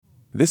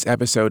This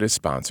episode is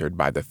sponsored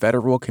by the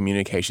Federal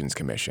Communications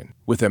Commission,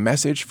 with a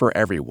message for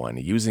everyone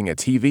using a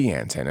TV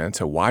antenna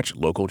to watch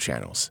local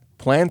channels.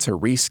 Plan to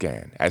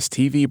rescan as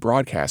TV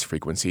broadcast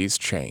frequencies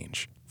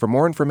change. For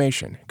more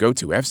information, go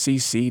to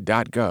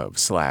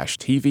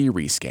fcc.gov/TV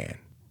rescan.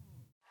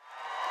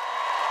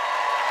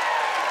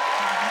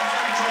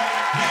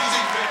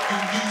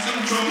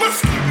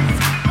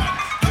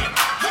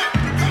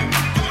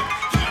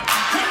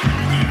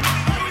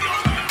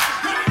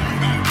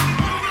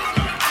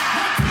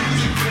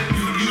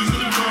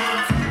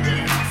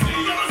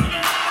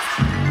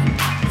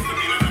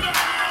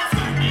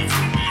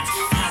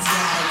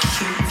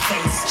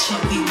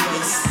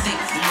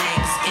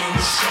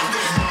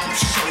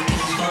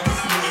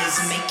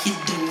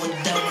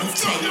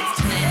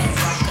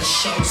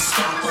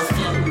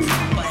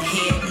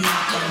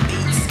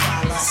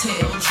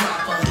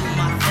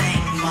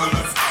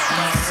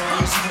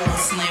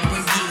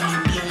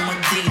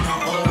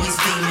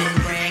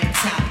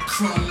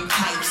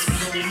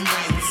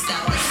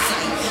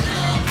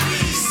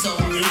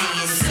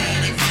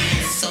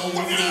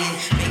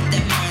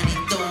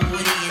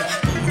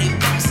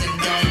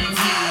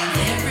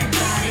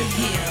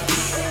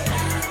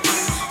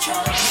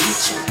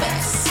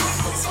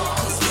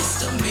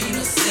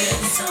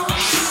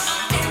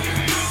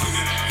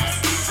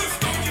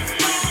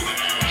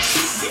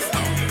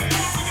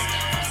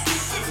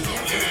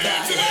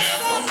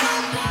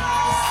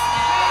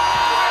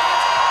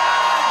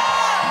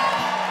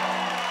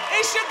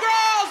 It's your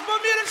girls,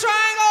 Bermuda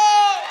Triangle!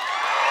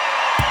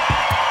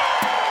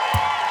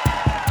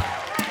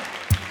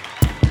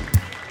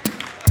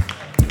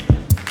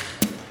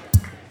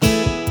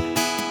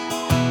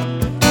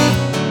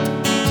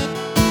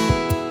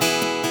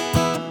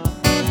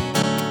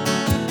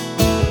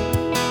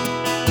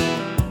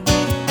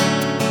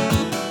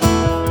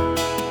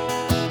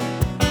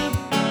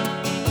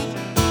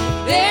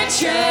 They're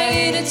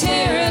trying to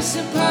tear us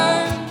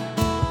apart.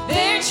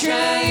 They're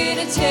trying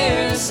to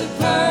tear us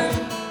apart.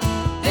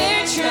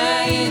 They're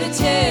trying to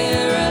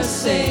tear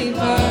us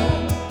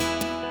apart.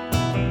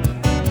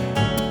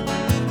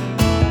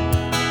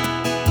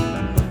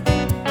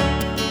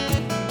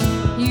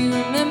 You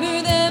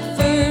remember that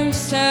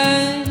first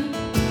time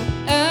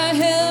I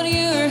held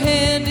your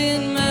hand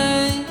in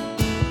mine?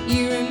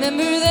 You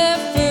remember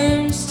that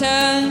first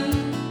time?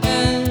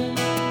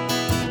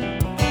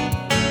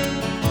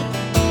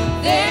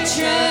 They're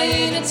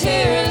trying to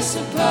tear us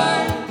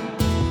apart.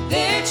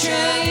 They're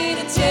trying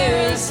to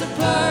tear us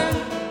apart.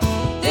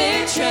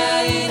 They're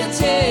trying to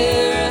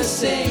tear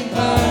us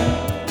apart.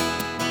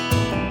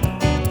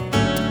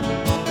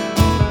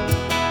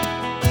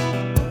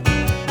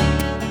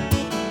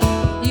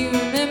 You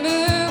remember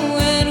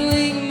when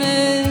we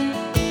met?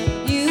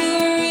 You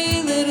were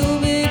a little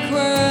bit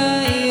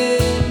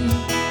quiet.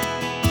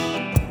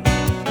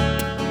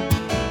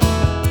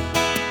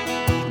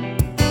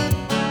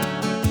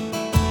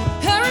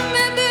 I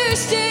remember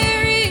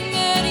staring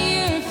at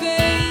your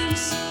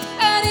face.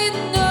 I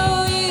didn't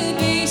know you'd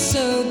be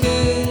so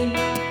good.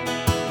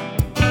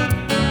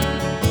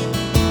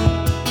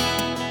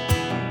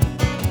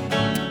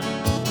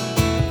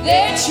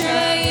 They're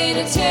trying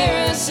to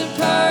tear us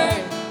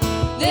apart.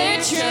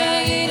 They're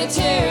trying to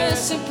tear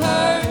us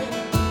apart.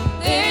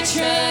 They're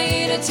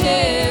trying to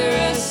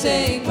tear us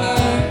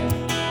apart.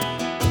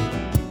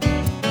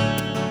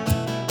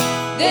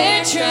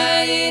 They're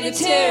trying to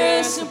tear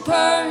us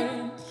apart.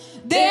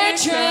 They're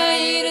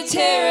trying to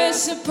tear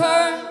us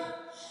apart.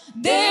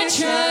 They're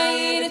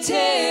trying to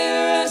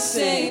tear us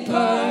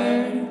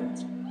apart.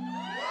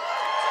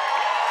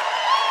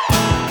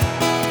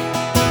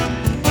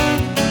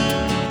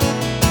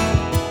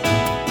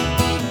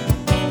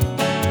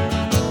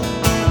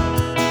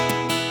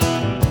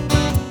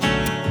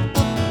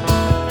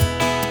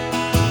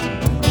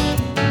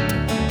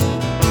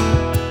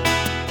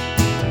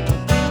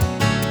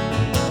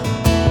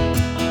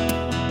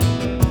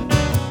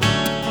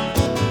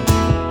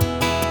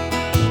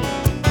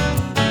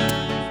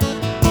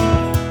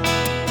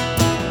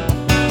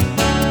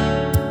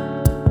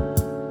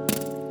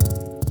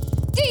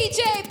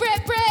 DJ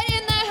Brett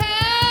in the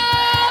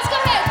house. Go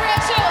ahead,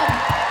 Brett, show 'em.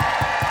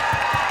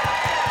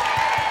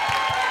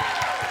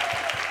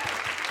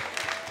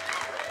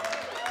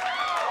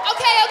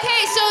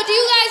 Okay, so do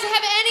you guys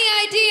have any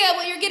idea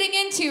what you're getting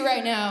into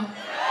right now?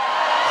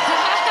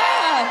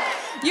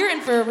 You're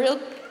in for a real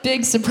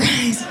big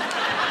surprise.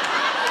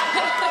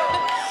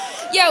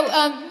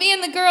 Me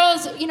and the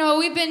girls,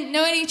 we've been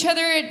knowing each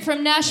other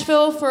from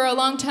Nashville for a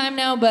long time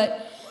now,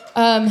 but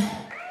a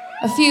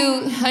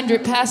few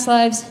hundred past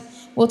lives.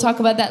 We'll talk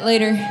about that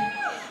later.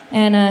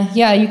 And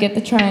you get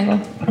the triangle.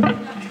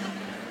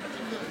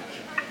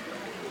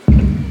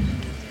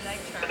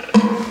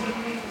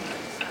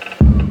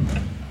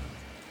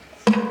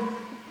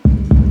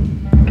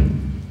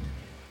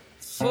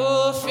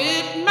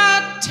 Forfeit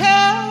my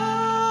time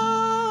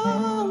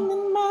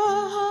and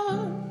my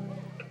heart.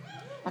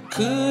 I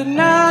could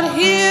not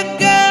hear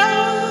God. I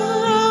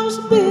was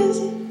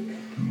busy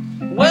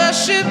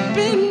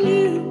worshiping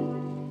you.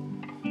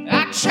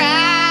 I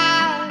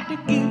tried to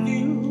give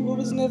you what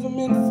was never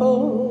meant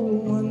for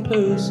one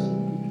person.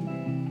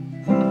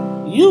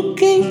 You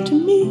gave to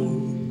me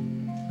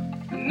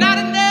not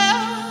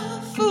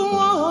enough for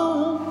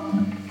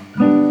one.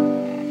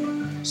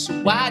 So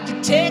why'd you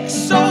take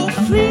so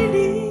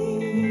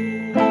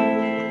freely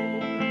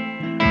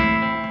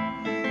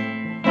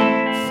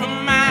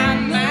from my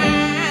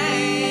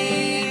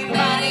mind,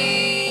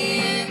 body,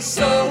 and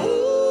soul?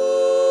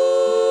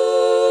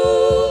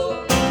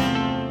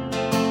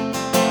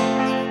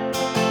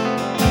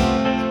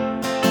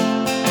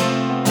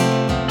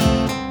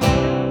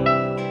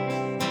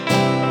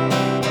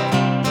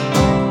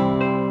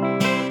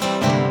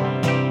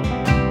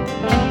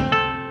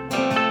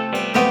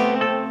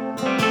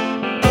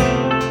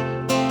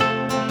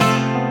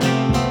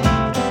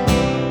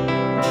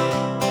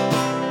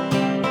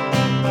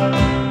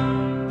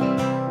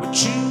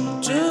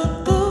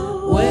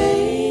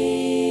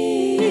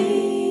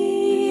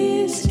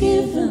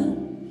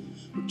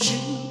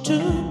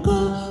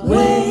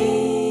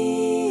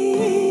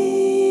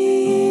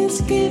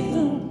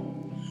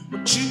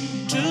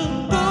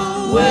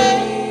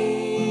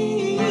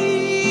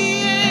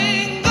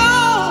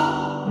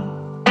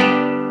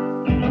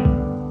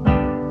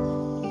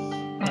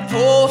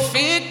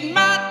 Forfeit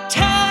my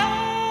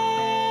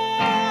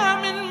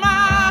time and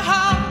my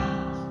heart.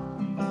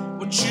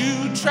 What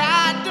you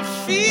tried to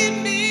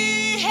feed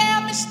me,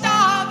 had me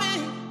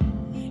starving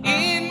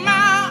in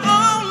my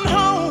own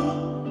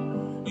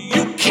home.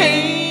 You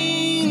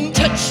can't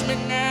touch me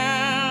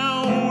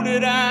now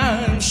that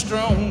I'm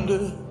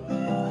stronger.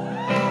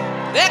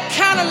 That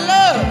kind of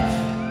love,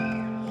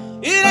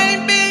 it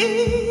ain't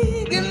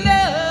big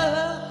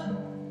enough.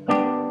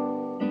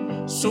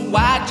 So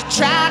why'd you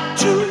try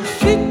to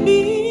fit me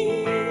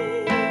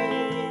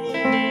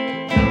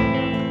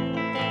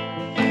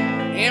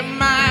in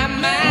my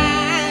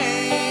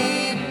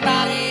mind,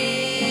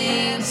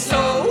 body, and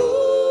soul?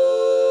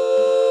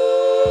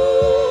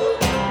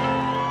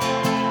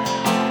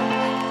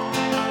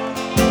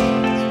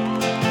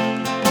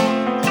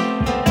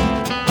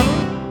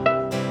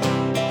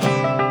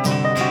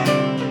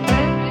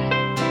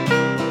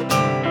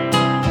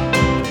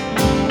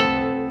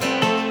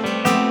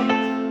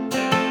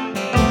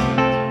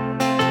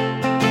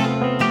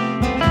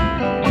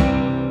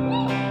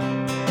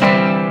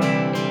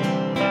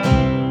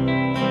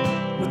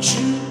 What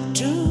you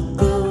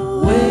took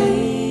away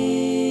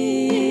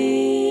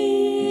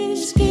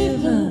is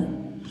given.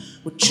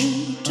 What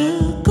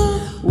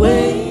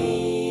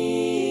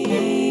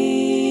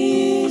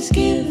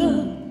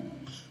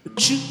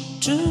you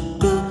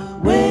took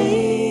away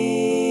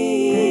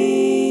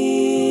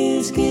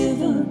is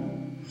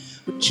given.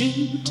 What you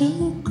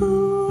took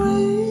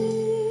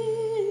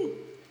away.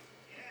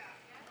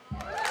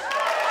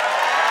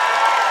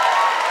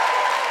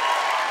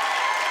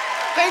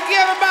 Thank you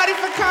everybody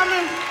for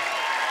coming.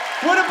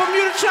 We're the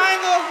Bermuda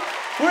Triangle.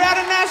 We're out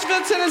of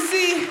Nashville,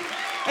 Tennessee.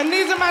 And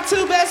these are my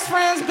two best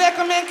friends,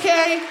 Beckham and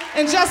Carey,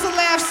 and Justin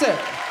Lafser.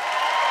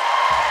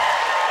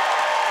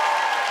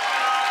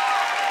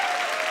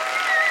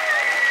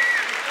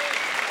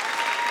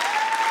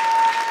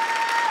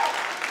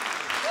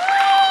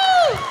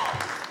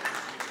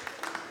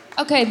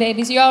 Okay,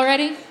 babies, you all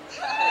ready?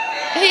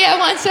 Yeah,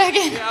 1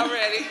 second. Y'all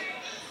ready?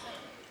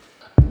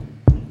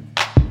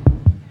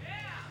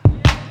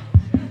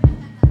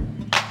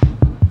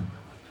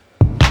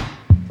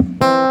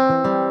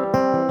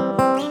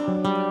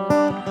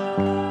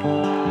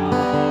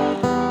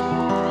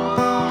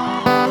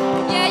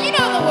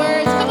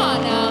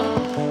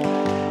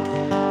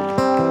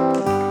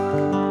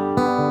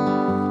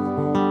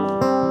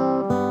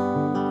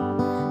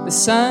 The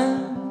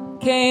sun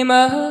came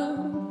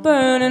up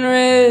burning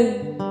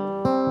red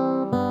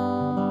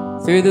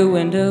through the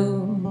window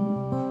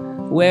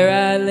where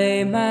I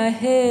lay my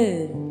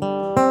head.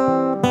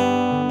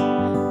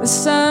 The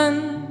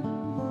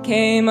sun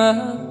came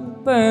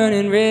up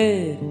burning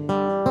red.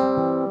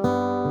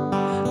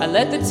 I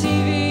let the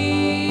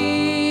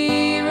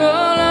TV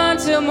roll on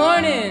till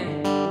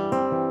morning.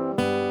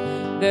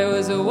 There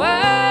was a wildfire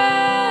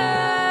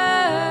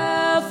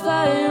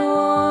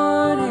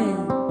warning.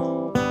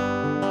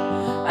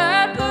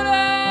 I put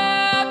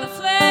out the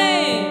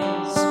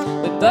flames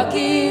with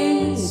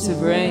buckets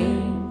of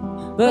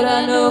rain, but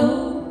I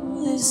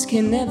know this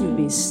can never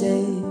be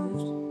saved.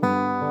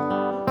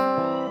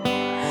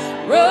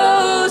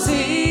 Rosie,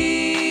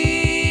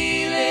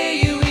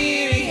 lay your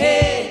weary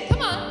head.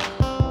 Come on.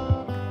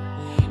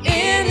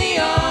 In the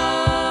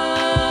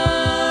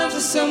arms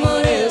of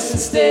someone else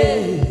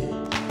instead.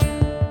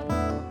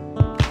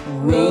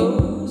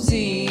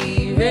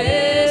 Rosie,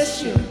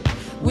 rest your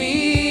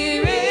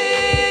weary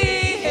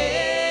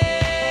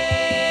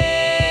head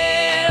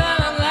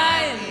while I'm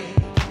lying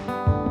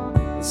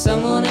in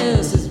someone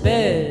else's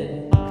bed.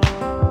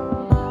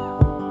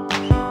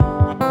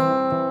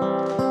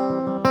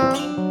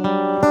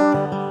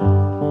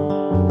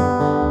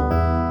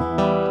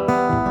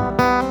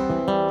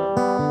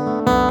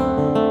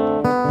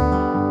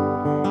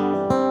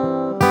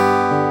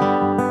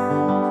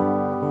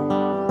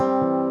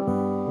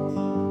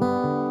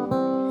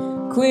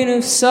 Queen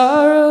of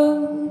sorrow,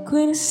 sorrow,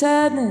 queen of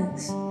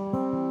sadness.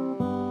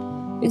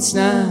 It's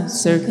not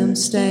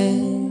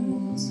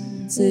circumstance,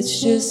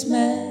 it's just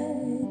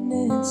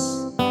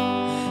madness.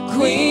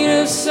 Queen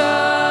of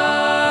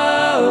sorrow,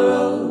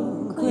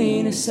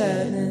 queen of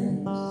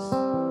sadness.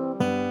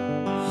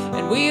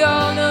 And we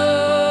all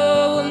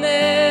know we'll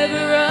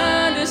never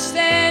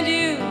understand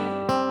you.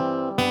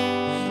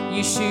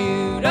 You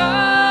shoot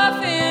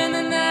off in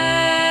the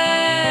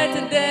night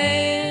to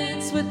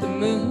dance with the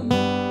moon,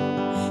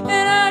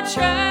 and I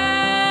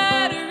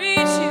try to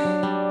reach you,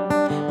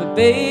 but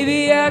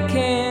baby, I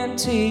can't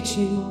teach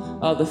you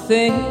all the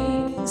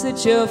things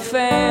that your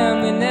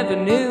family never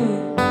knew.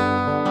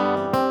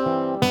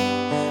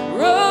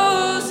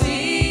 Rosie,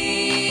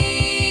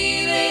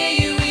 lay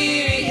your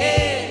weary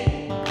head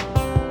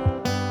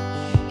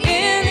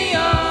in the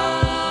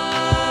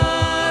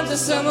arms of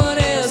someone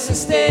else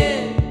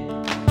instead.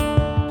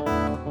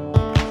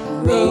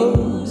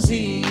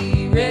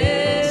 Rosie,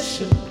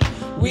 rest your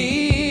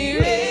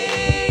weary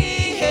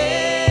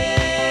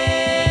head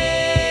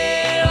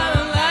on a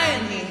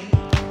lying here,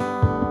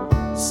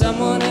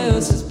 someone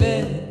else's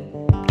bed.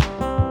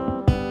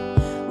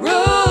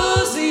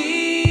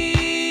 Rosie,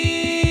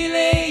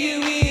 lay your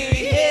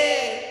weary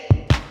head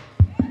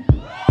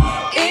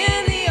in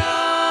the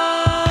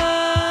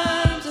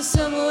arms of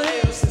someone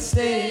else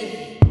instead.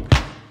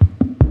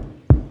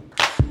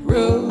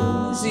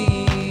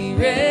 Rosie,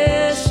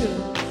 rest your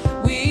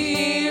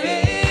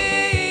weary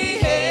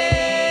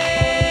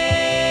head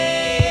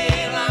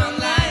while I'm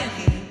lying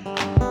here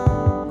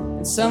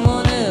in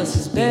someone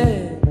else's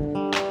bed.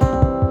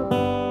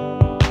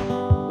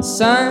 The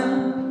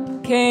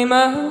sun came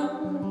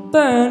up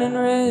burning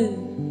red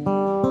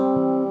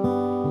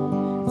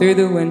through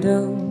the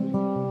window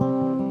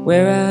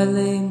where I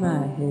lay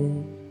my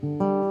head.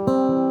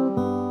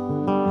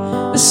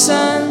 The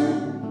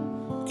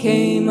sun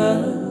came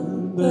up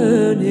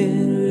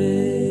burning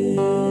red.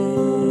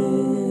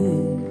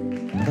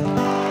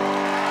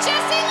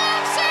 Jesse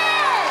Lasher!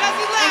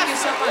 Thank you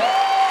so much.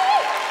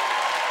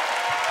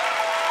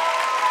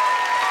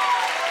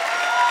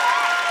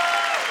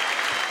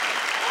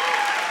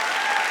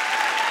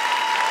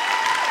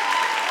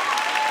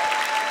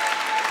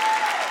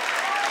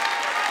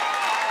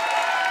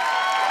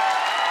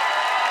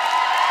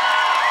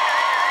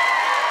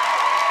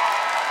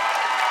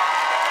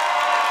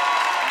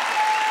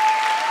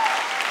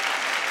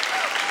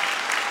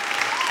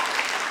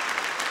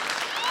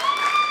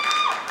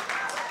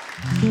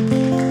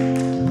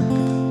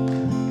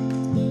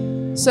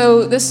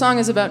 So this song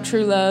is about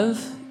true love.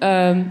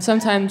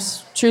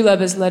 Sometimes true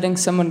love is letting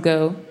someone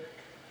go.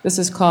 This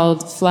is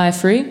called Fly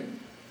Free.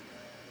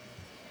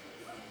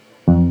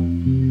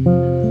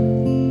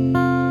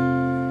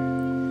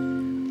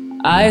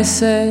 I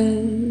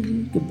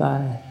said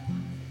goodbye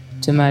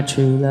to my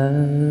true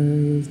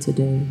love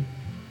today.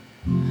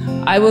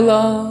 I will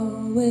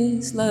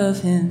always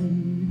love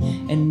him,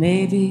 and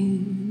maybe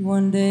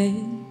one day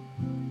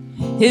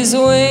his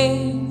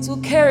wings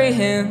will carry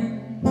him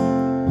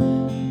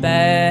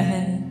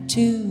back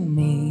to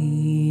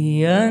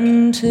me.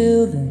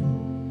 Until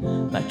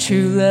then, my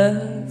true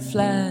love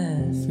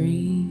fly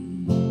free.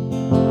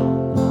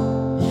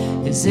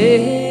 As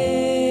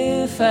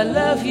if I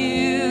love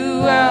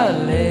you, I'll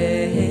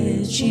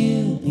let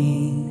you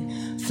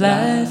be.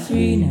 Fly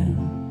free now,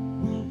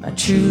 my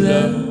true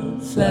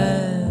love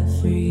fly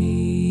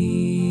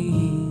free.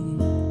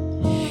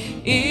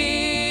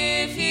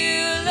 If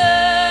you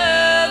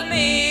love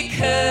me,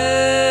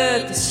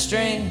 cut the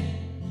string.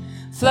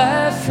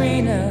 Fly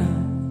free now,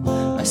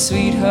 my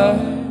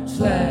sweetheart,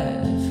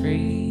 fly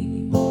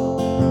free.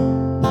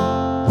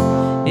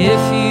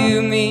 If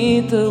you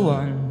meet the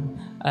one,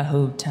 I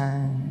hope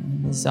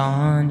time is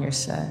on your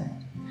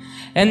side,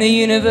 and the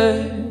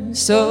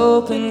universe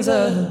opens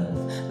up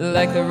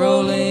like the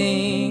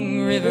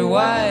rolling river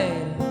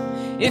wide.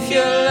 If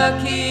you're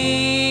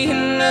lucky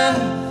enough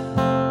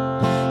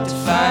to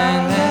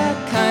find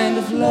that kind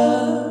of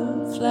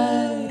love,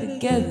 fly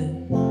together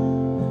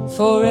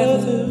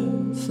forever.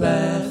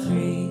 Fly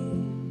free.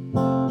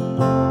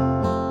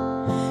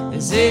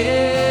 As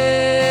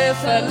if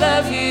I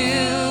love you,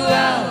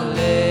 I'll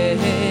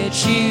let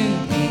you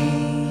be.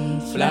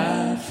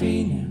 Fly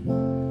free now,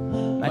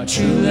 my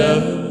true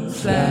love,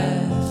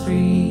 fly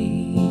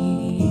free.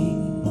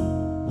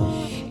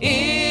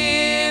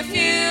 If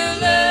you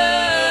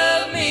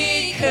love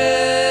me,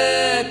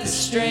 cut the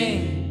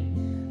string.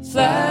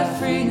 Fly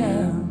free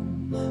now,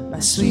 my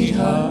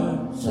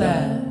sweetheart,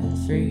 fly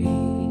free.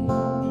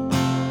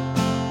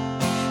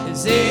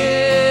 As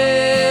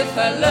if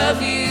I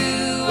love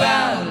you,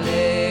 I'll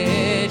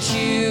let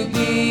you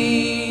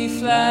be.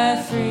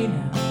 Fly free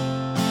now,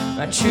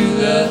 my true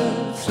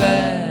love,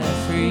 fly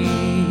free.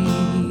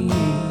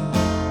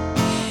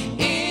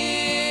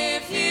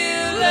 If you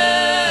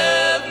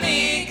love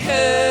me,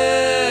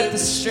 cut the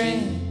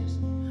strings.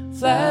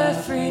 Fly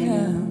free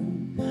now,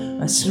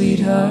 my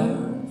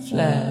sweetheart,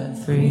 fly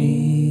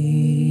free.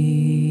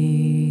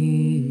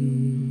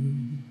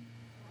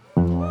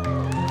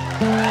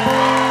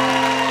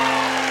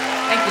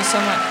 Thank you so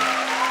much.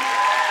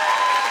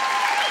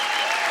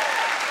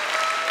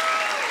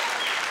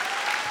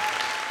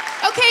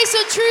 Okay,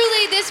 so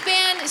truly, this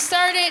band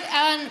started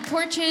on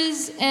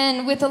porches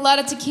and with a lot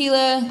of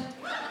tequila.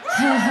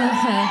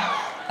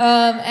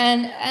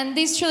 And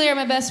these truly are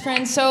my best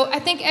friends. So I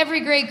think every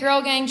great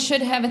girl gang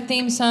should have a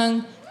theme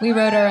song. We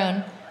wrote our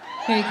own.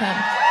 Here you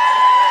come.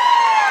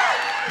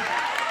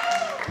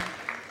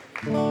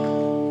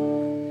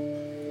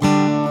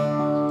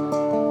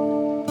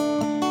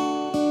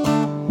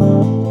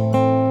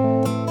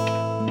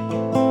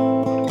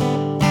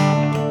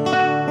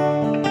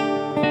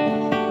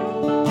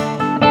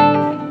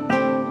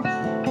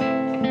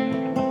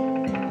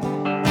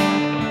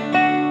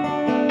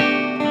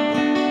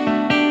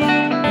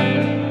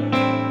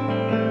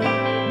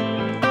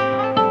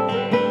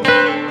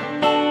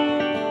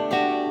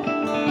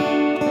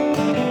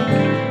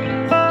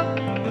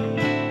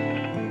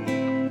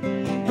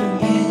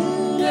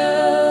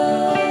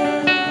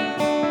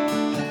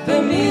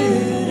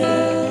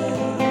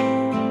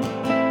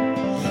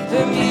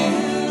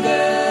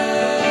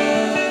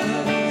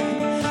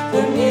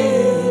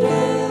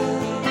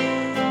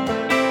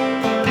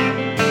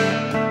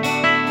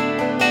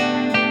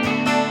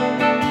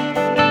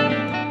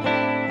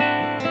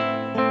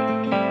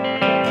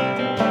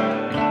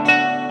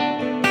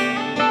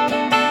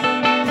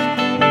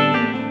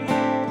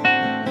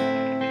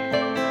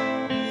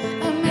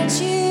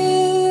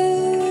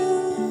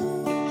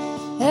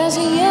 As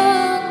a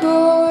young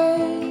boy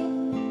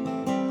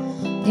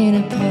in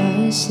a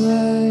past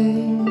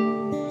life,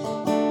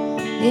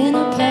 in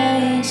a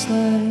past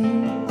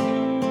life,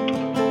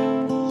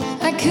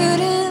 I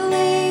couldn't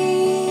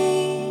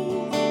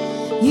leave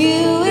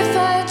you if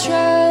I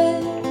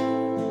tried.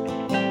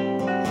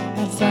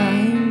 I'd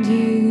find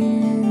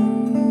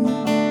you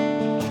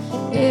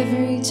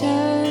every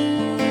time.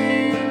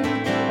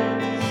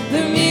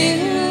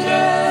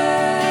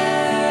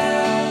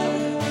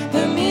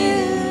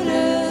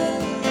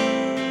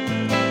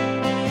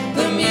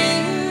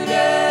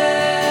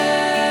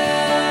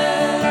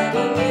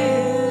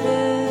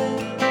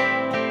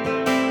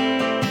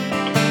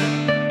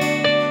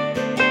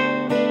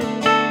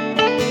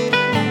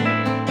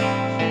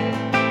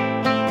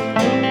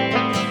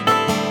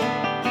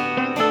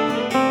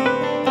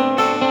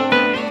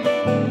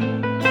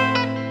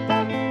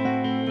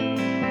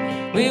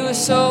 We were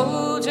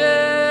soldiers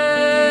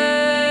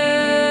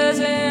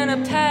in a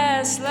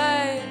past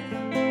life,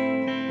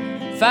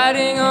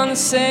 fighting on the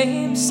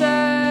same side,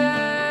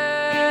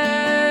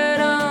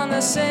 on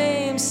the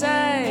same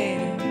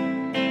side,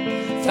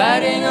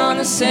 fighting on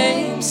the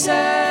same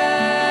side.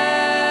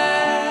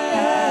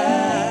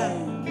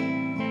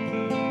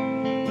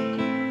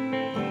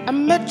 I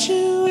met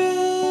you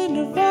in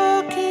a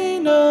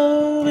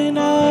volcano when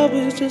I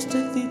was just a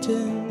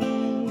little,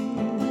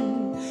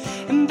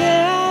 and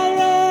there I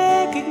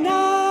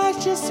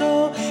recognized your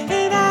soul,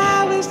 and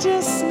I was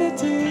just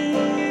smitten.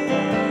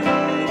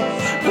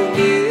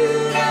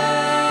 Bermuda,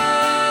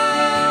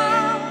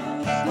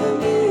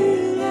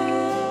 Bermuda,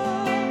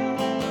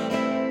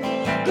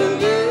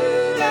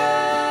 Bermuda.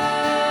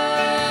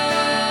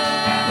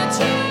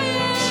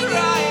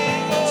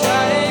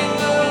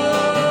 Triangle.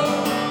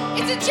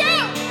 It's a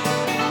joke!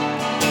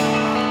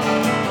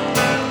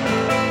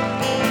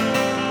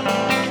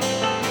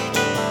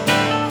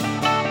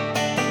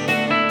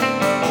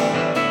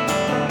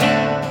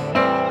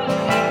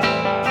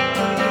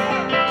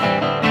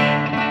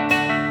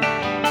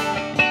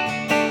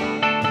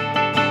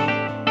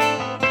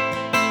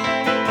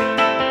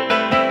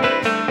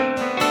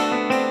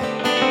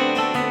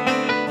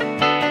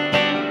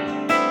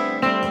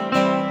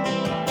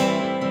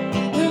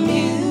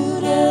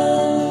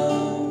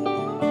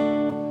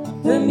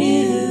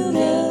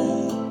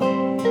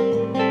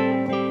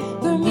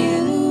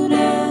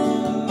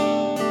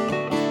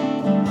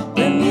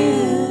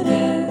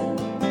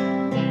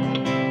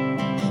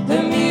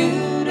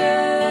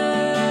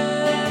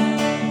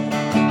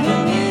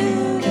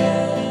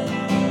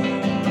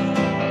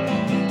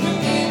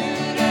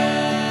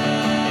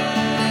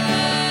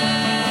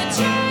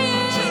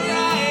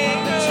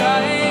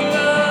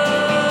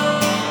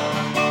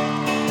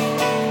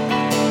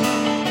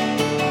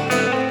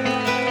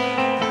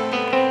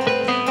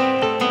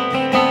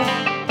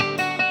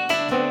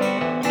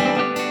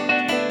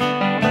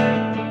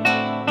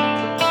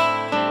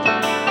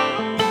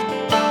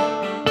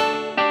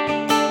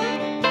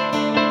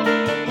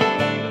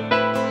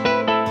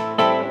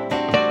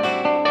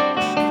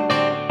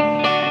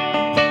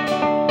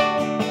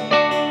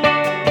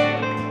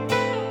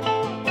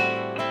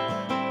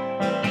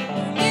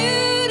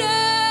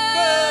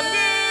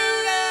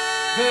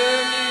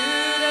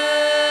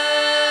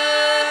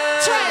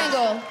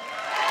 Triangle.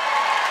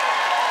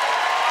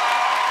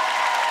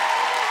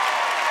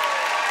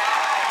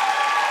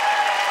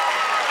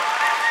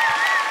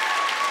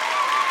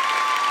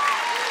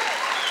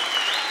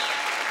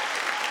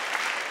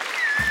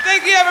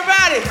 Thank you,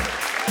 everybody.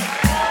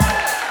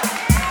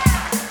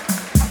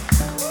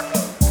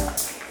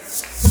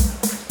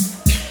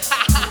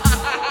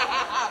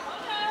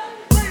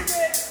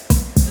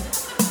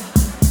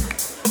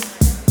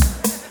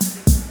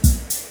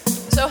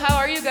 So how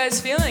are you guys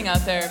feeling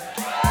out there?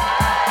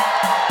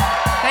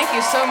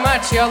 Thank you so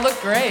much. Y'all look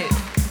great.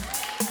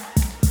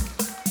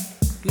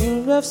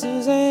 You love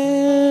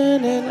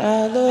Suzanne and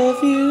I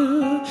love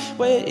you.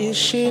 Where is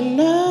she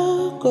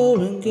now? Go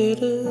and get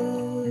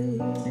her.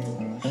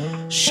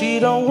 She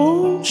don't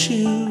want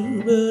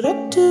you, but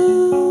I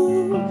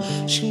do.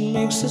 She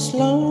makes us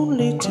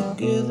lonely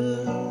together.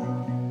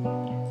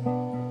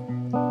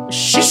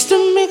 She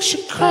still makes you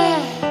cry.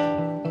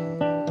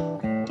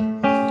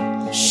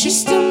 She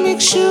still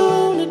makes you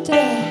wanna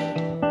die.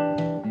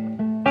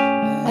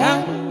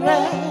 I'm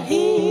right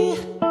here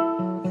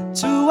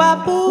to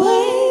wipe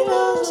away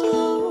those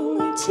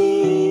lonely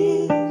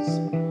tears.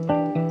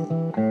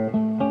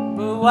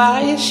 But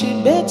why is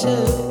she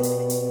better?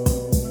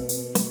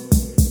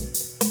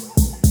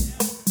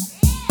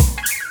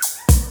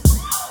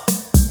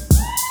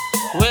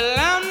 Well,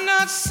 I'm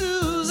not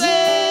Susan.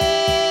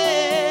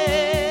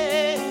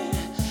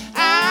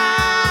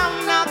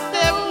 I'm not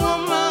that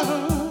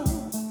woman.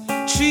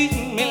 Treat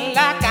me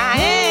like I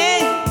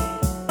am.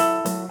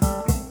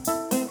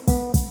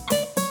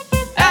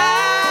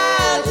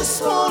 I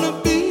just wanna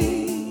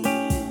be.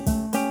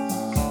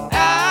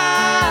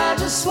 I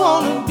just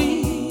wanna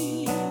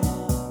be.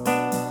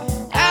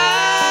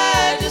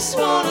 I just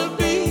wanna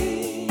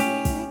be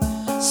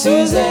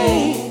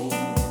Suzanne.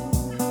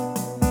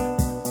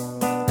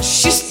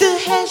 She still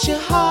has your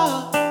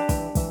heart,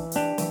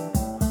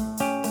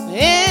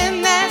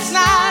 and that's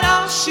not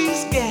all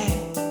she's got.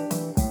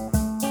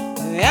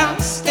 I'm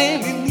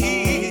standing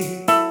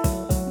here,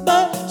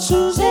 but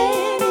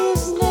Suzanne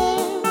is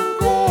never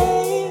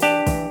there.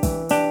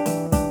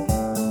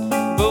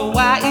 But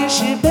why is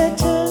she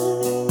better?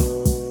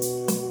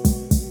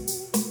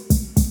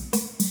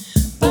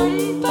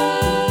 Bum, ba,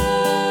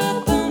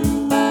 bum,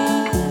 ba.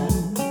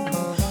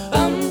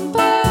 Bum,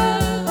 ba,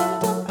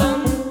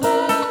 bum, ba.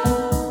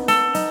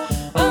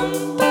 Bum,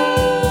 ba,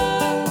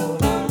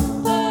 bum,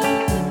 ba.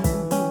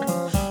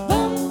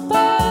 Bum,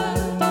 ba,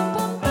 bum,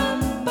 bum,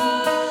 ba.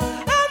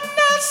 I'm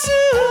not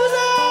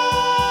Susan.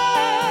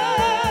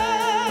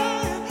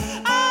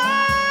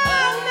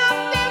 I'm not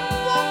that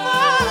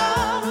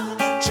woman.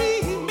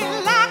 Treat me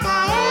like I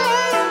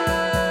am.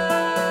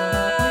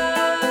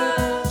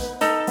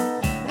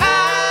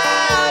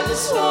 I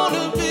just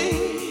wanna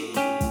be.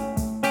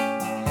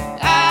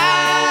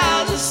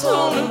 I just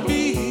wanna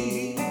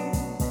be.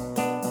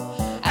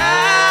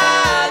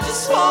 I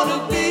just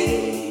wanna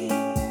be.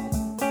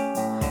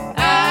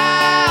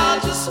 I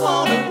just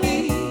wanna be.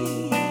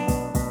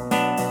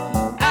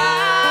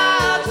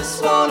 I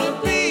just wanna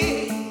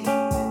be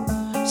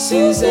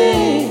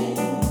Suzanne.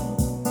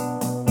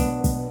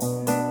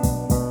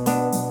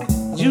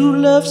 You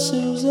love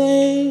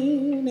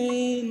Suzanne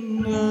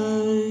and I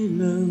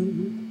love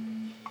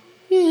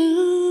you.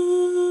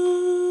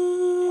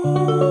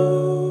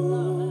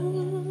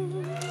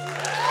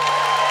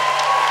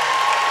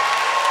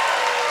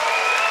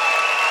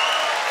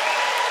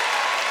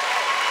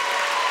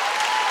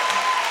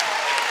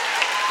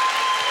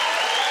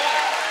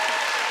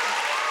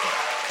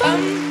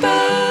 Bum, ba,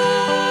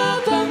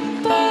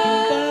 bum, ba,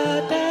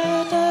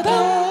 da, da, da,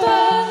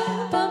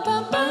 bum, ba,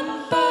 bum,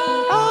 ba.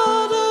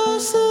 All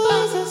those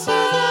Susan,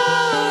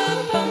 Susan,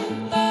 bum,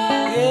 ba,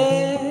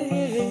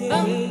 yeah,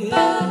 bum,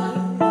 ba,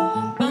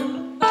 bum,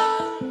 ba.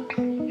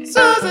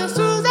 Susan,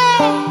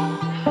 Susan.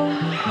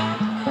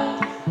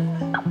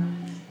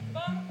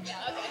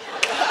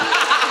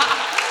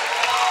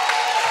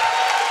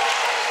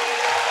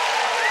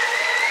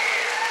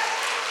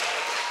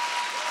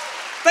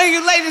 Thank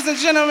you, ladies and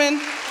gentlemen.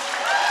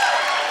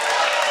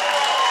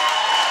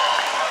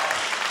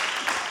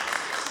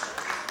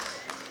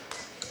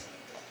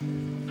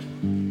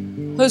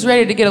 Who's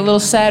ready to get a little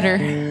sadder?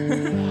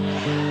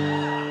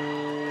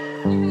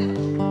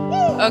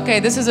 Okay,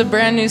 this is a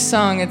brand new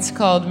song. It's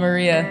called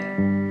Maria.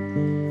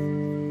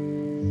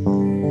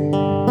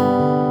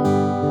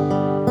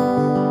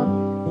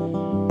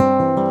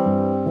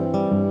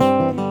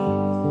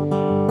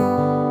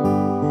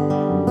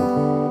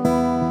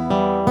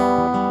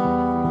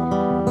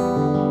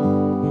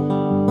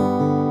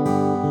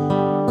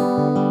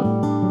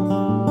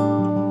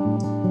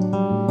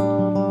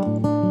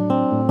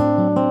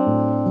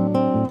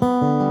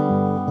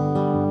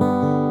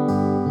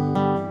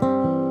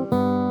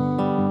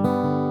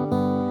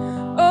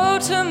 Oh,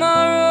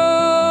 tomorrow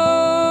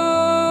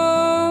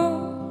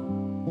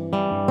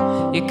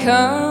you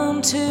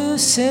come too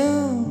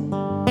soon.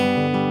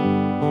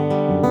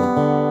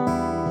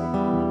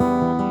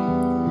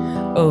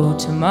 Oh,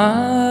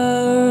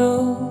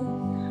 tomorrow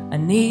I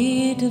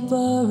need to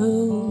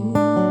borrow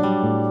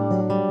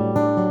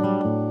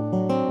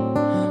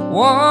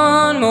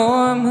one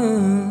more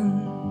moon.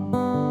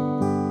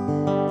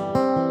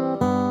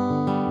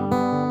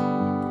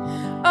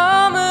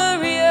 Oh,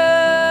 Maria,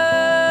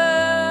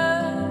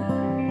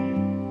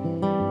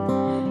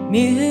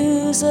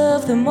 muse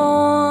of the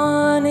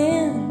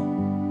morning.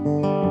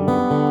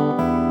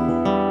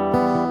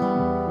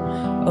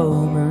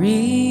 Oh,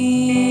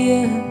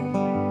 Maria,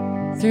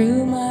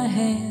 through my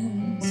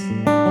hands,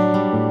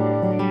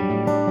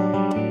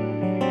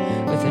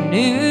 with a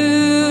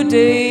new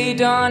day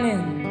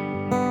dawning,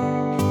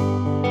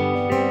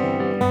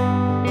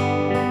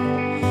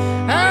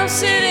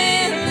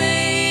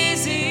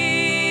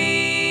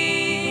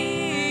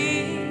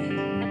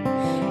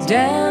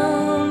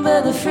 down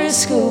by the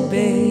Frisco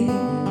Bay.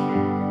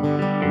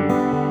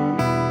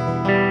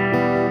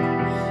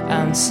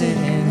 I'm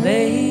sitting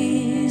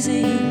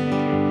lazy,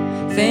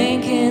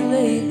 thinking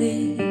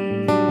lately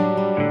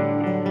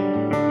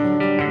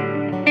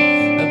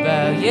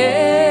about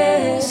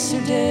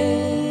yesterday.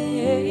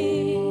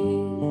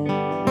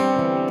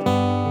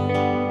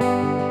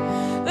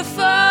 The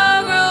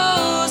fog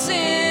rolls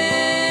in,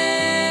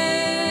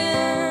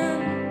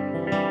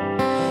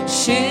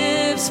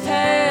 ships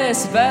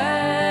pass by.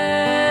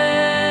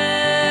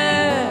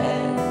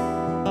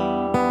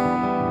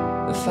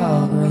 The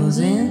fog rolls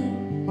in,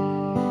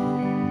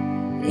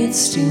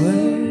 it's too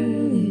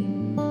early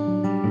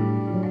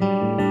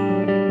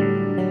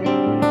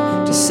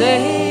to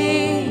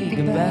say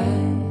goodbye.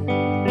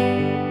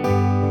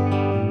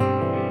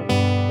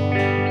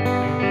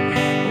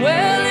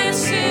 Well,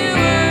 it's too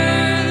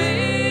early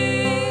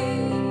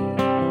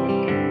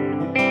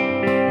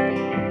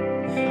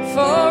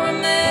for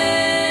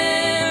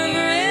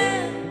remembering.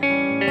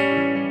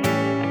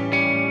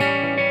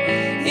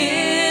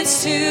 It's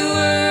too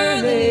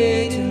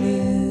early to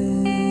lose.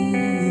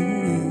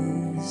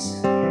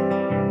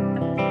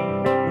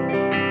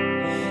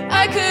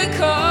 I could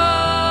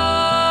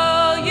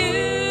call you,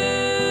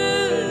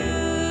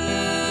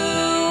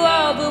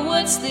 oh, but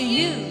what's the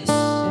use?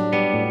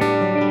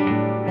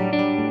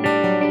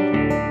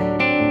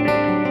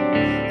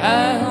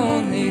 I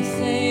only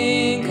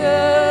think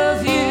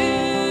of you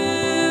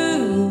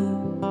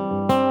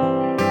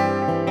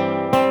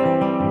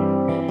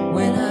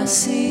when I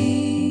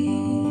see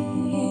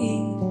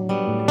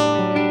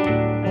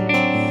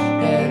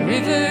that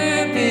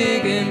river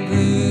big and blue.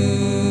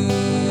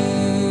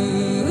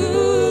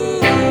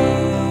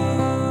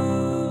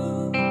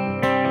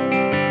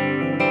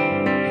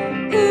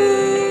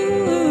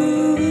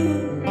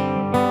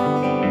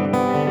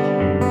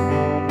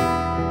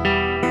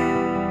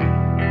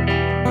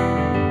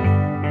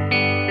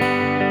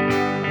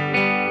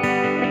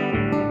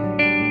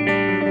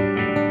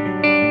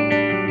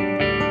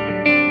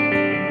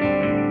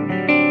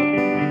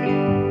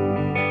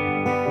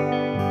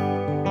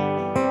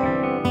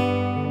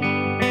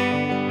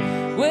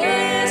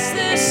 Well, is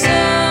there someone?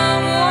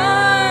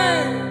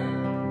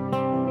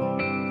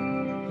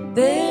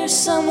 There's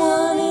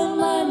someone in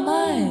my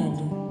mind.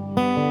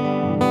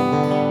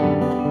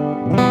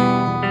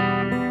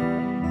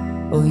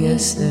 Oh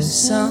yes, there's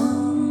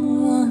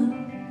someone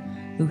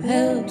who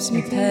helps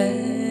me pass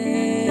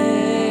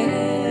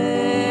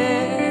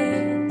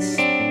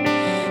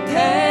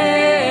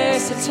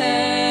the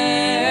time.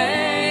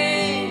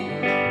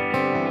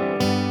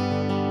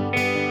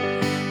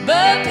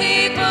 But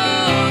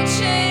people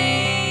change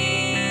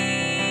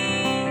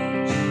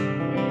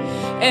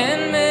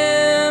and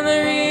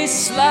memories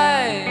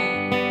slide.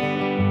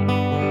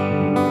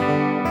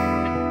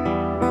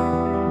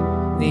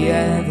 The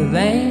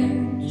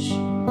avalanche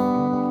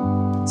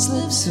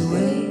slips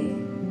away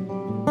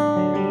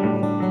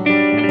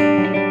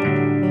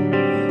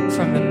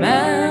from the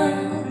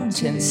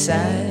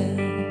mountainside.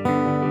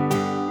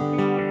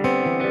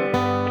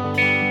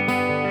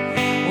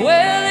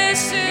 Well,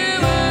 it's too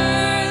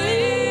early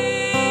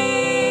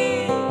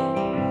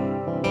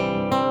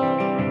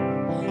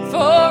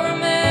for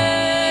remembering.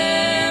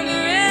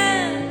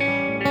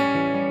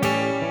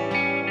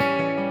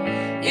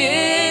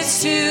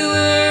 It's too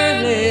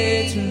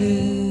early to lose.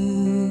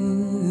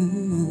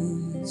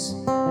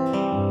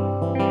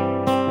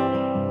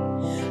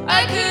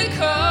 I could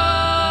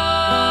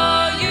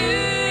call you,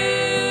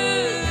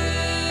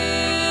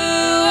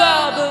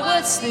 oh, but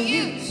what's the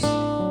use?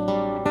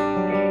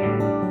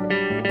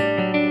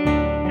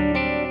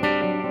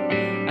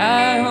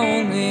 I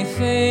only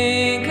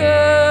think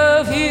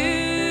of you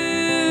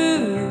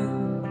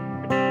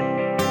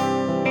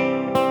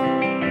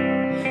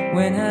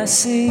when I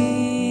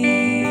see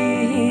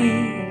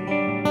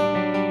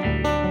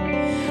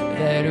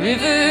that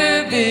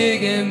river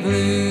big and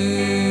blue.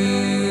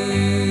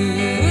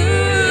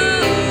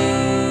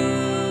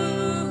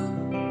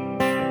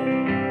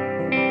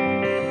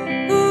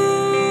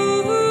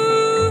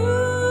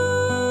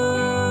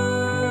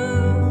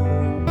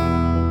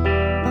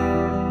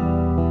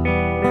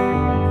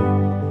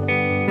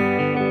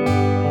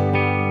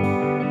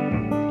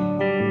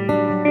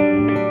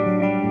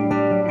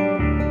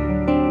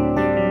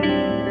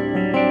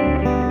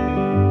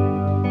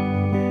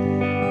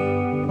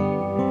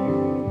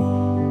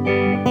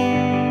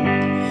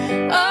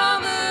 Oh,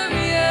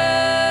 Maria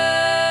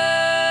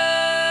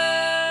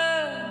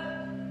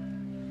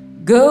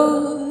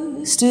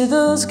goes to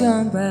those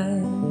gone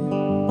by.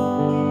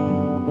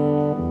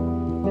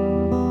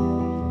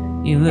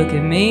 You look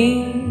at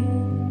me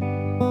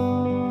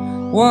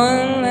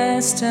one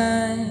last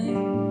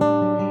time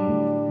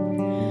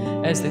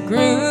as the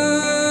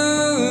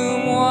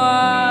groom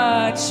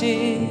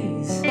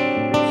watches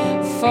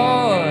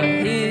for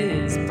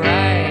his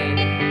bride.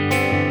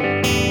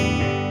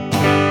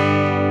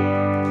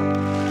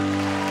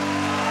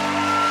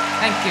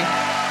 Thank you.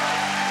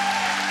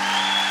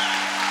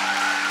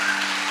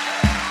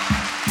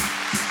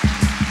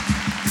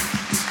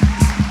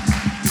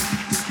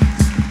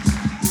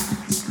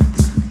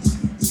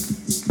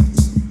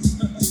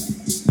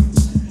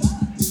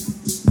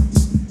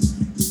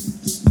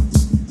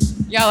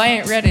 Y'all, I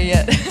ain't ready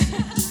yet.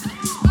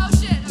 Oh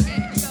shit, okay,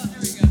 here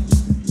we go.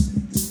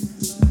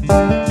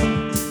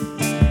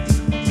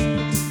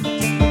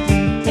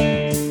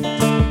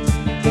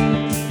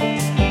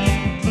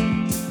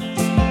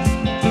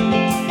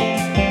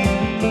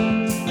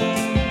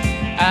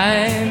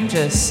 I'm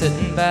just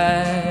sitting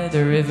by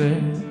the river,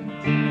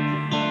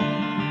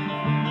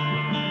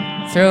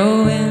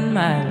 throwing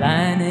my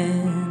line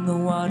in the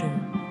water.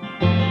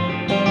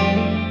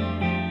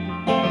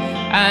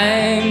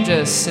 I'm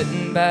just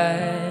sitting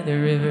by the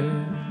river,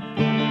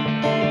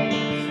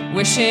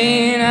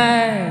 wishing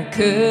I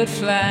could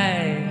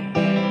fly.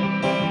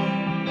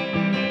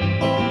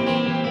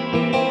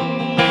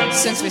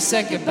 Since we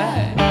said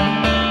goodbye,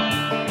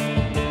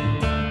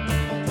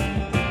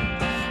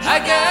 I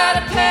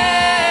gotta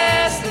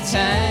pass the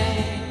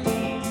time.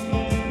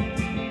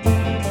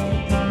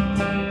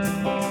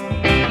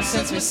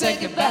 Since we said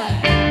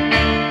goodbye,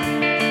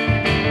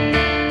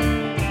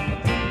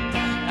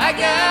 I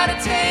gotta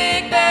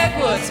take back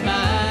what's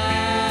mine.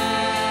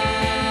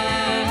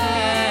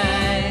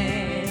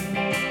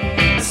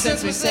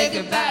 Since we said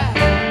goodbye,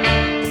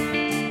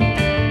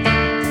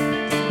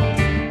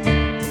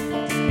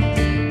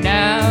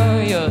 now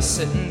you're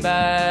sitting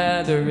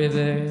by the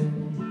river,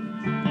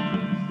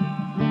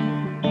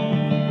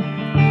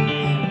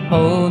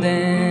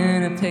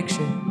 holding a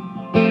picture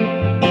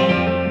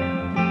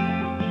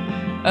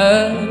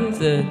of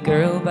the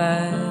girl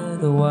by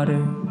the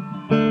water,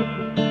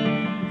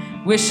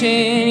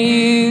 wishing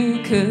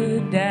you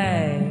could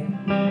die.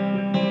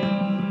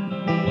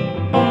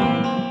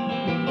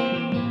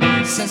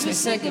 Since we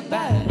said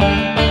goodbye,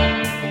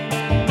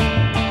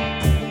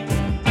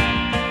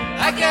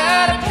 I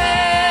gotta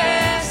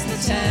pass the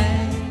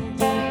time.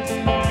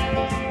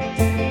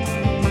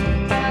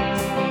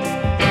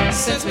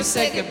 Since we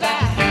said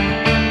goodbye,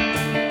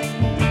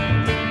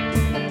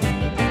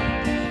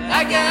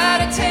 I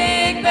gotta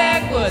take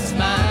back what's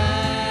mine.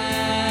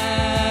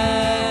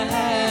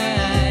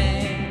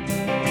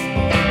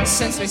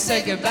 Since we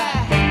said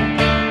goodbye,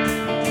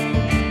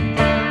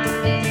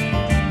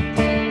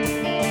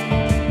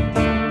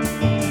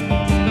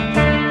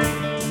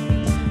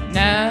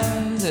 now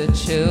the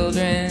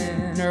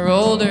children are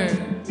older,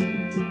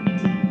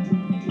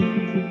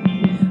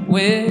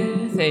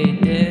 with a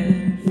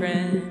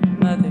different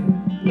mother,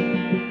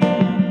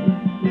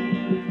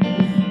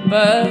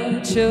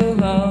 but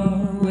you'll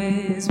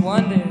always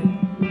wonder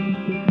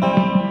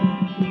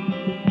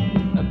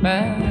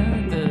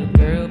about the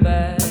girl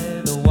by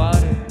the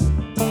water.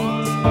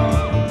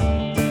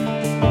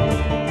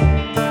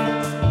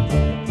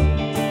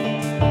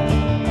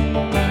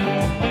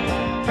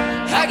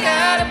 I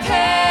gotta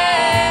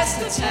pass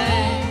the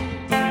time.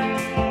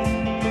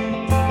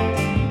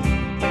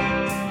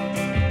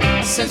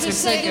 Since we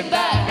said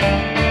goodbye,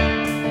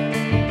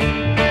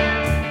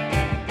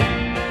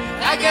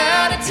 I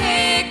gotta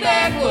take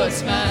back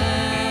what's mine.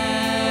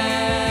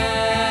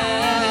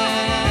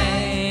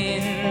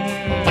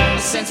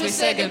 Since we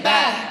said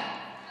goodbye.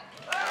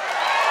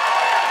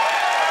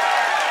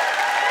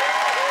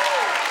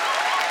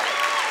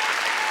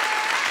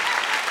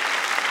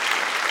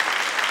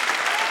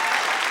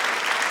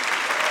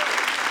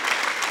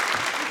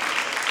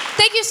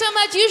 Thank you so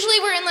much. Usually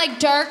we're in like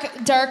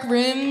dark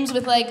rooms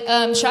with like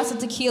shots of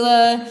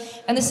tequila,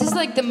 and this is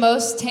like the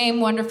most tame,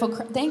 wonderful.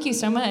 Thank you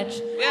so much.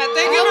 Yeah,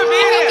 thank you for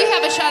being I hope here. you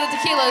have a shot of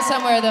tequila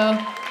somewhere though.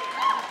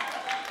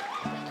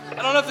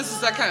 I don't know if this is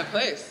that kind of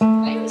place.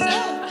 Maybe so.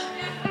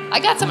 I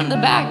got some in the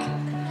back.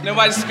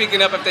 Nobody's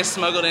speaking up if they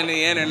smuggled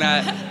any in or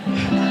not.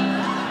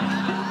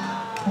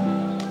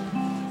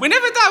 We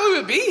never thought we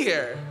would be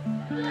here.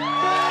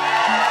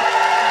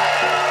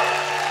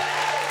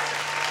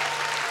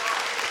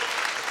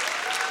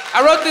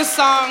 I wrote this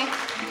song.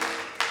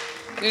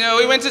 You know,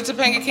 we went to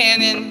Topanga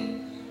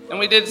Canyon and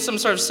we did some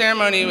sort of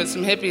ceremony with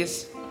some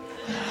hippies.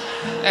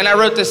 And I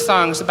wrote this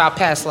song. It's about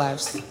past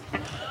lives.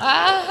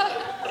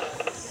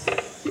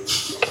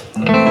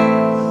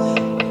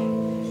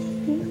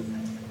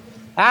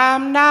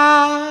 I'm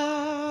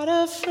not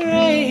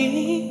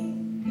afraid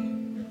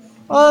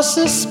or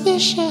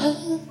suspicious.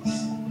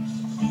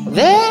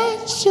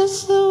 That's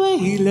just the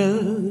way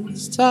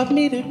love's taught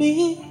me to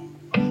be.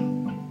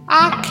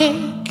 I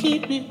can't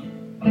keep it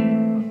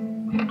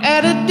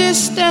at a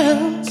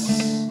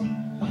distance.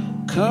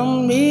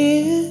 Come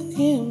here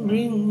and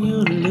bring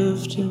your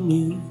love to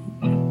me.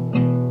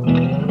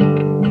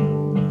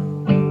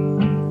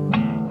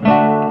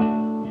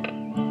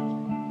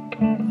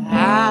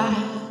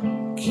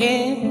 I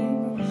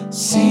can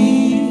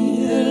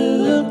see the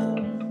look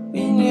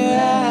in your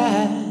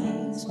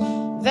eyes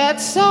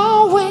that's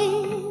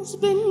always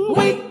been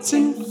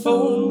waiting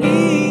for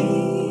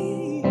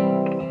me.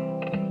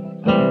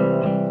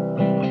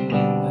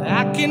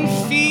 I can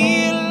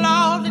feel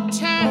all the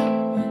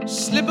time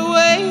slip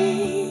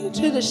away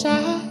to the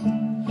side.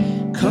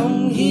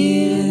 Come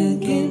here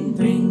and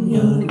bring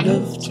your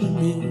love to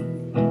me.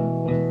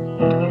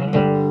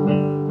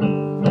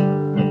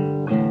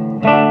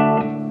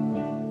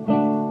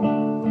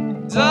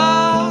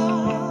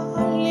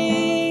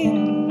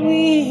 Darling,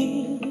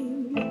 we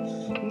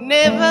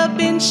never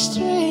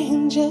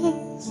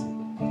strangers.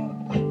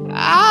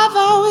 I've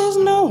always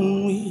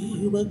known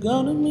we were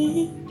gonna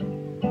meet.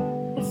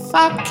 If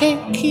I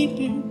can't keep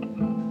you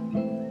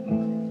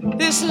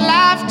this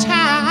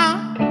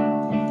lifetime,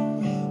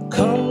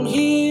 come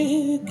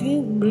here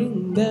and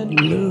bring that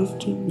love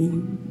to me.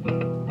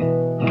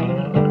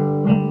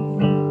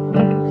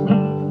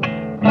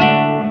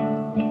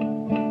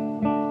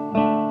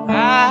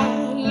 I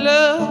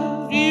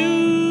love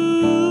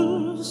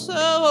you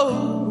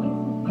so.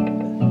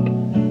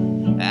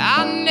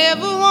 I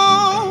never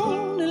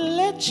want to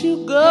let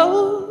you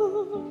go.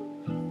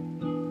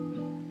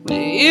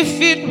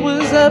 If it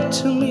was up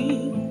to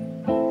me,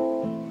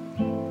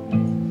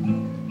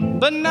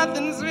 but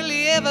nothing's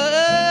really ever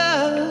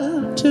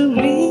up to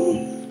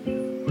me.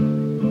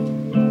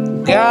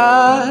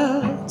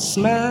 God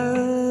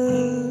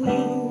smiled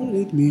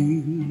at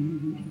me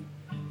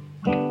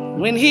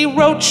when He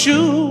wrote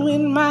you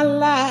in my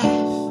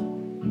life,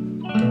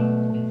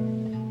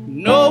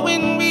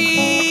 knowing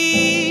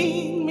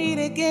we'd meet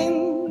again,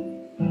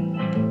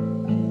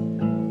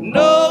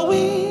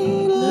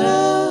 knowing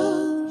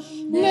love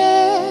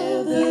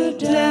never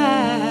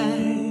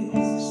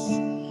dies.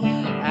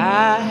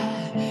 I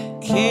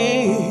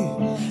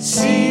can't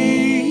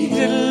see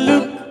the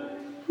look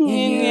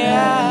in your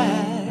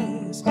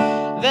eyes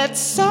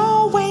that's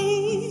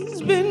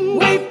always been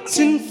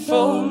waiting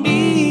for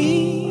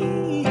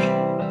me.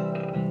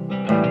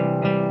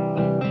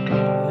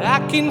 I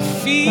can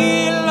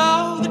feel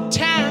all the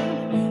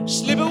time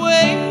slip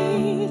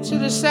away to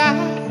the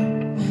side.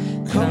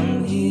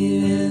 Come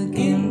here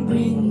again,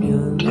 bring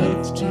your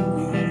love to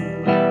me.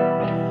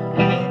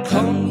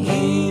 Come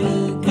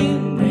here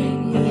again,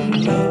 bring your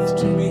love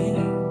to me.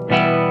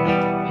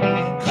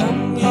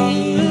 Come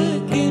here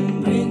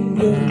again, bring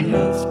your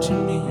love to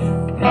me.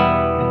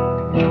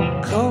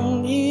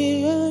 Come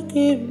here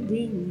again,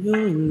 bring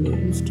your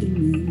love to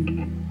me.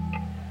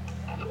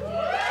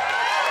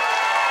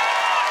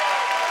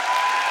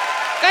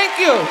 Thank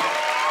you.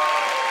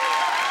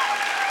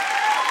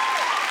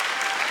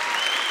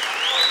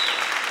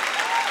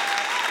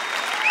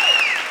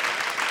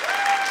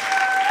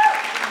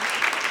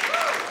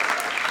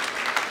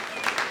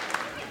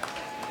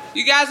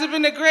 You guys have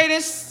been the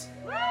greatest.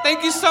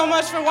 Thank you so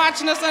much for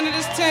watching us under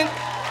this tent.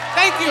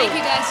 Thank you. Thank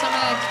you guys so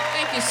much.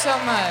 Thank you so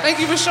much. Thank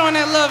you for showing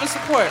that love and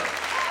support.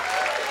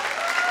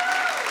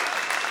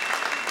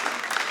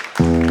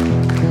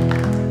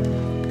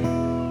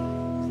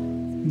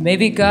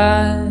 Maybe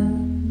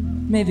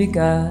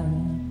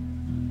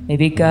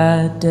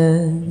God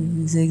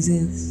does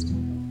exist.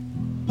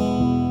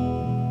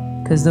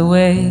 'Cause the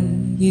way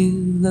you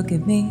look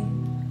at me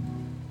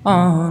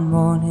on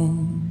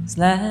mornings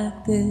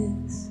like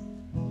this.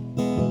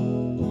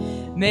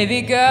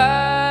 Maybe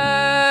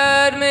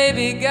God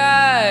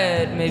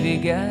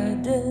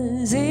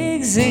does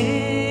exist.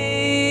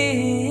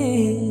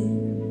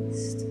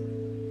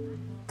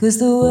 'Cause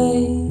the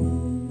way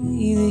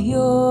that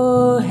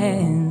your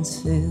hands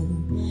fill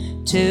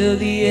till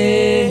the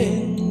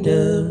end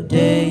of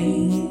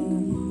days,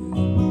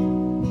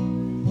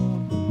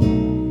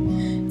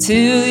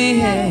 till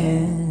the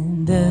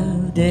end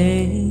of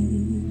days.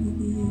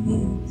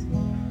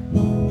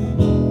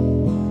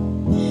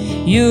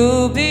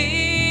 You'll be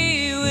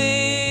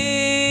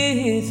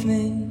with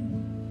me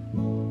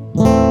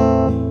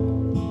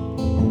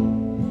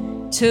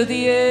till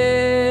the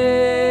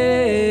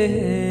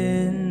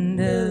end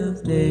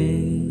of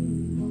days.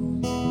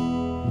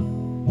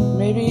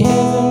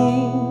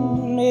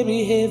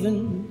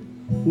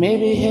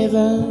 Maybe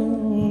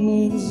heaven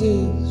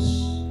exists.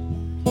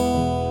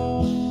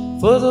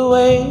 For the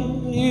way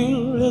you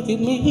look at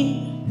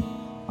me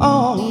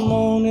on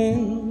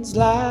mornings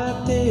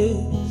like this.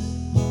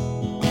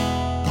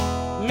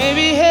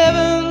 Maybe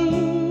heaven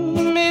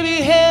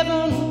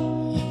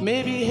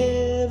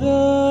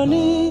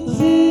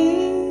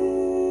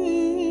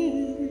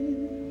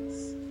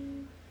exists.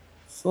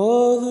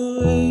 For the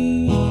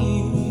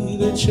way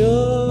that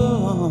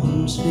your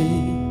arms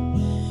feel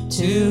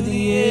till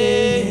the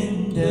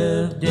end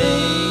of days,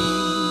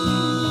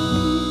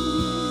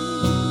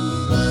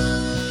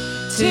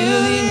 till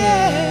the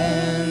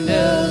end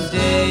of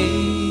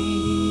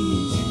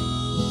days.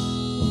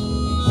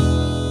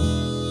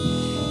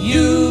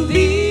 You'll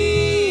be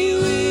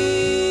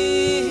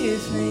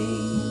with me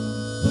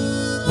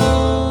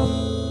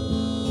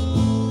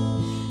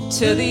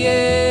till the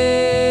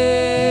end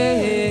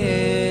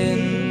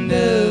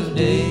of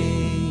days.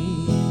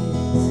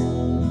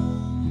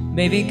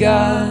 Maybe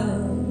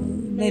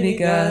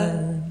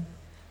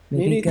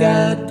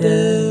God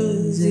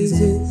does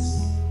exist.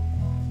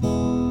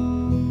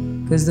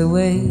 'Cause the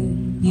way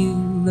you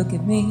look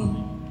at me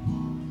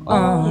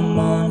on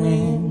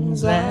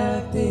mornings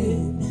like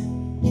this.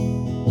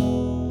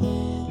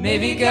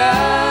 Maybe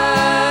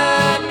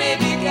God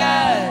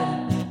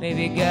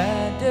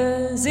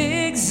does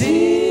exist.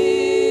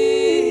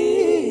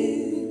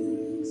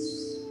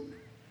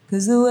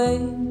 'Cause the way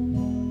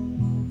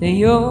that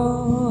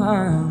your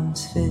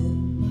arms fill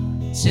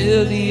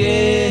till the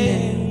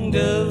end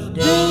of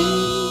days,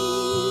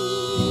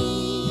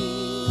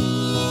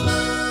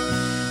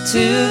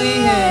 till the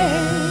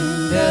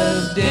end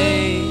of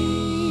day.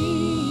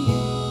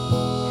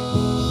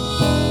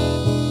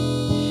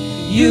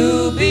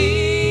 You'll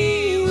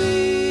be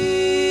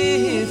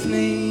with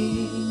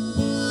me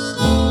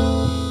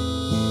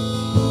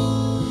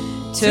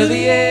till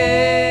the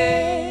end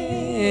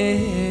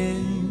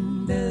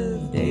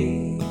of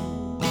day,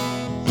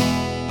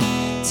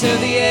 till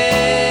the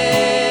end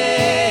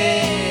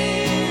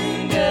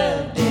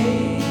of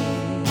day,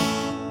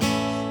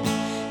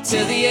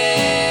 till the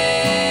end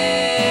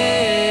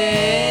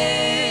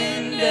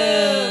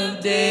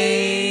of day.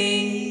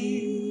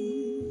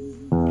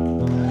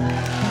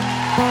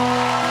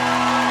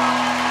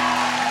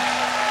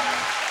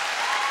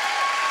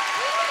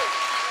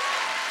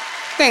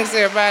 Thanks,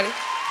 everybody.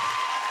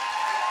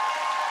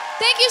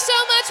 Thank you so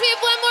much. We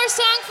have one more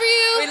song for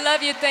you. We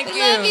love you. Thank you.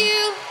 We love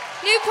you.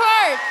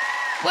 Newport.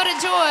 What a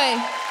joy.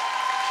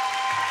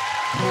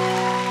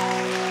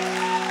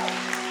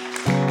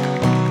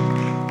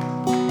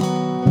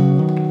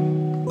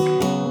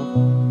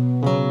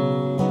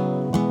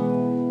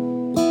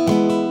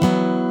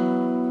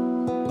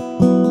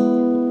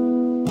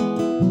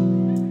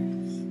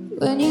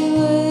 When you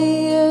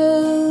lay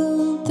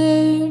out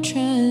there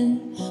trying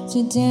to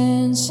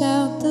dance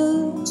out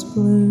those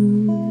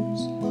blues,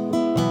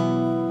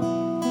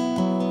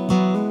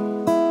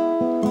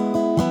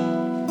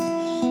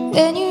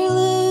 and you're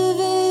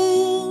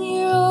living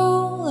your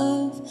whole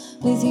life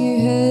with your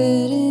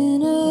head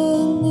in a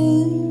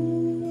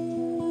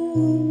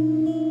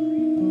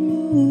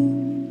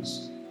noose.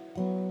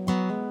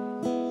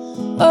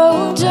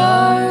 Oh,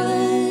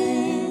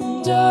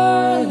 darling,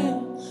 darling,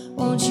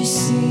 won't you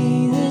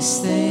see this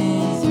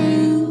thing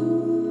through?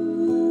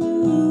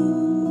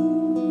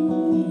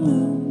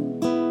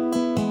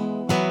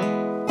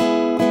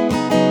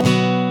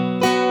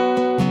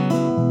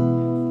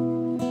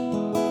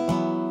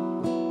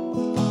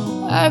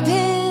 I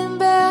pin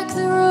back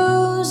the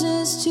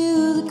roses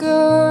to the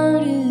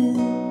garden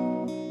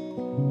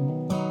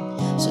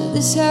so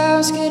this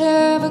house could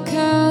have a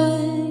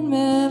kind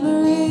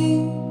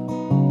memory.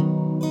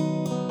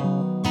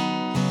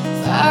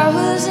 If I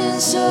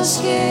wasn't so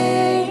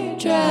scared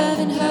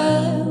driving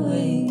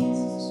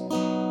highways,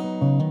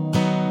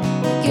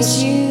 I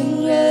guess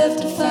you'd have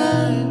to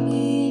find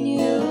me in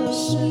your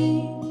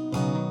sleep.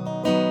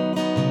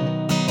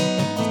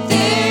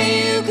 There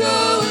you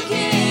go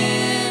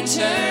again,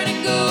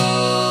 turning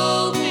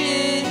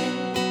golden,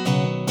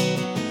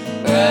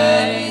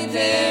 right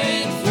there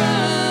in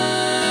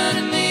front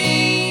of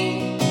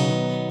me.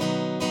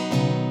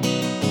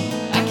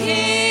 I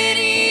can't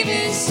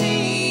even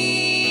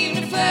seem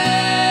to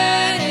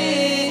fight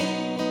it.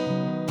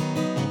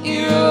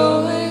 You're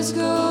always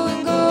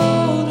going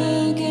gold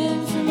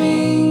again for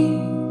me.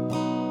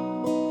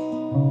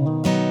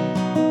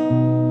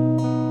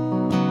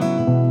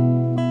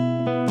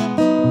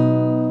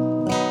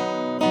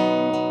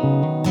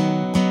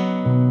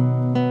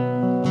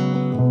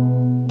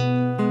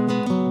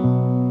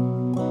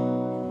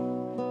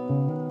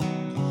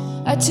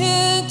 I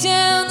took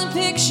down the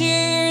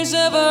pictures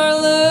of our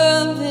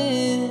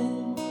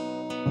loving,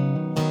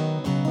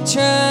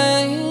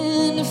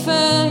 trying to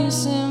find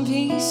some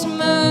peace of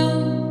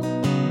mind.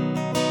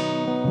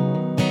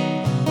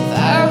 If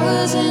I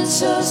wasn't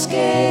so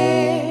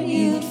scared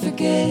you'd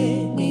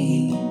forget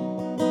me,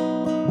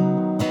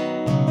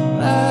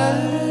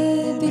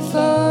 might be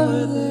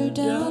farther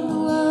down the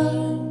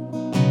line.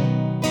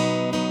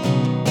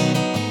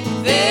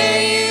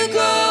 There you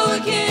go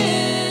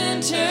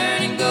again,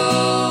 turning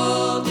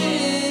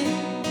golden,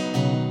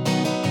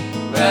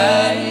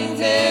 right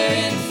there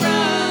in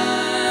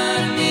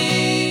front of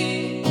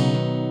me.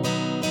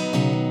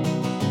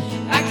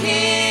 I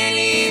can't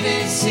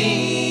even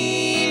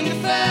seem to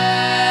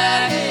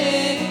fight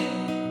it.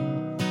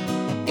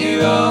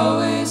 You're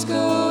always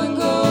going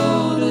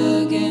gold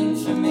again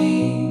for me.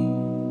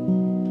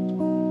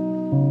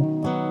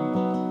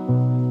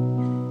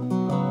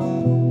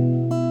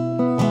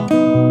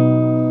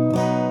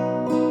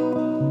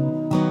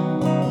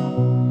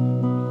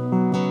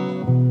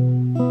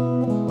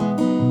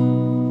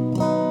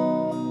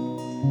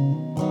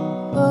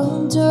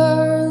 Oh,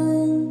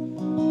 darling,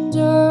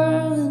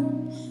 darling,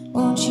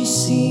 won't you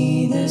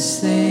see this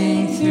thing